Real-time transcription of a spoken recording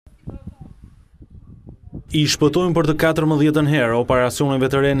I shpëtojnë për të 14 herë operacioneve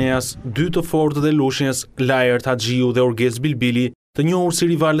të RENEA-s, 2 të fortët e Lusjnjes, Laert Haxhiu dhe Bilbili, të njohur si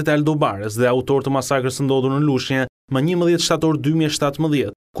rivalët e Aldo Bares dhe autor të masakrës së ndodhur në Lusjnje më 11 shtator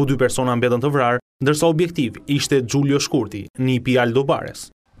 2017, ku 2 persona mbetën të vrarë, ndërsa objektiv ishte Xhulio Shkurtin, nipi i Aldo Bares.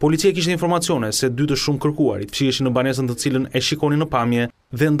 Policia kishte informacione se 2 të shumë kërkuarit fshiheshin në banesën të cilën e shikonin në pamje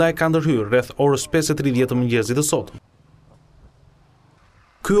dhe ndaj ka ndërhyrë rreth orës 5:30 të mëngjesit të sotëm.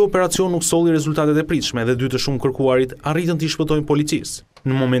 Ky operacion nuk solli rezultatet e pritshme dhe 2 të shumë kërkuarit arritën të i shpëtojnë policisë.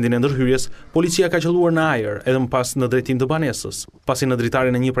 Në momentin e ndërhyrjes, policia ka qelluar në ajër edhe më pas në drejtim të banesës, pasi në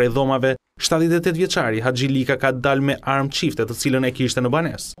dritarin e një prej dhomave, 78 vjeçari Haxhi Lika ka dalë me armë çifte të cilën e kishte në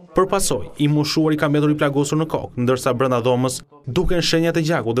banesë. Për pasojë, i moshuari ka mbetur i plagosur në kokë, ndërsa brenda dhomës duken shenjat e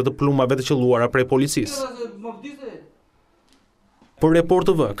gjakut dhe të plumave të qelluara prej policisë. Për Report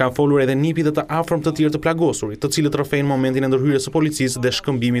TV kanë folur edhe nipi dhe të afërm të tjerë të plagosurit, të cilët rrëfejnë momentin e ndërhyrjes së policisë dhe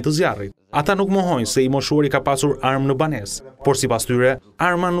shkëmbimit të zjarrit. Ata nuk mohojnë se i moshuari ka pasur armë në banesë, por sipas tyre,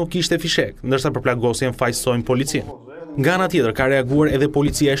 arma nuk ishte fishek, ndërsa për plagosjen fajsojnë policinë. Nga ana tjetër ka reaguar edhe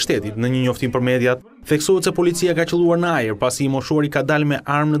policia e shtetit. Në një njoftim për mediat, theksohet se policia ka qelluar në ajër pasi i moshuari ka dalë me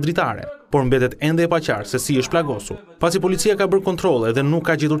armë në dritare, por mbetet ende e paqartë se si është plagosur. Pasi policia ka bërë kontrolle dhe nuk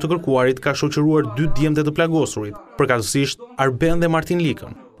ka gjetur të kërkuarit, ka shoqëruar 2 djemtë të plagosurit, përkatësisht Arben dhe Martin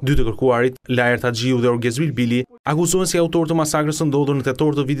Likën. 2 të kërkuarit, Laert Haxhiu dhe Bilbili, akuzohen si autor të masakrës së ndodhur në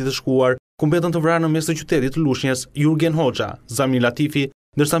tetor të vitit të shkuar, ku mbetën të vrarë në mes të qytetit të Lusjnjes Jurgen Hoxha, Zamir Latifi,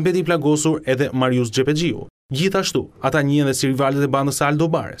 ndërsa mbeti i plagosur edhe Marius Xhepexhiu. Gjithashtu, ata njihen dhe si rivalët e bandës së Aldo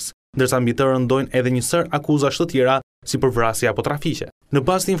Bares, ndërsa mbi të rëndojnë edhe një sër akuzash të tjera si për vrasje apo trafiqe. Në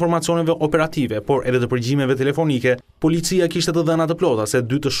bazë të informacioneve operative, por edhe të përgjimeve telefonike, policia kishte të dhëna të plota se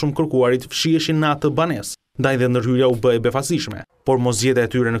 2 të shumë kërkuarit fshiheshin në atë banesë, ndaj dhe ndërhyrja u bë e befasishme, por mosgjetja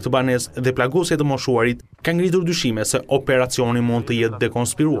e tyre në këtë banesë dhe plagosja e të moshuarit ka ngritur dyshime se operacioni mund të jetë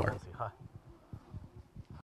dekonspiruar.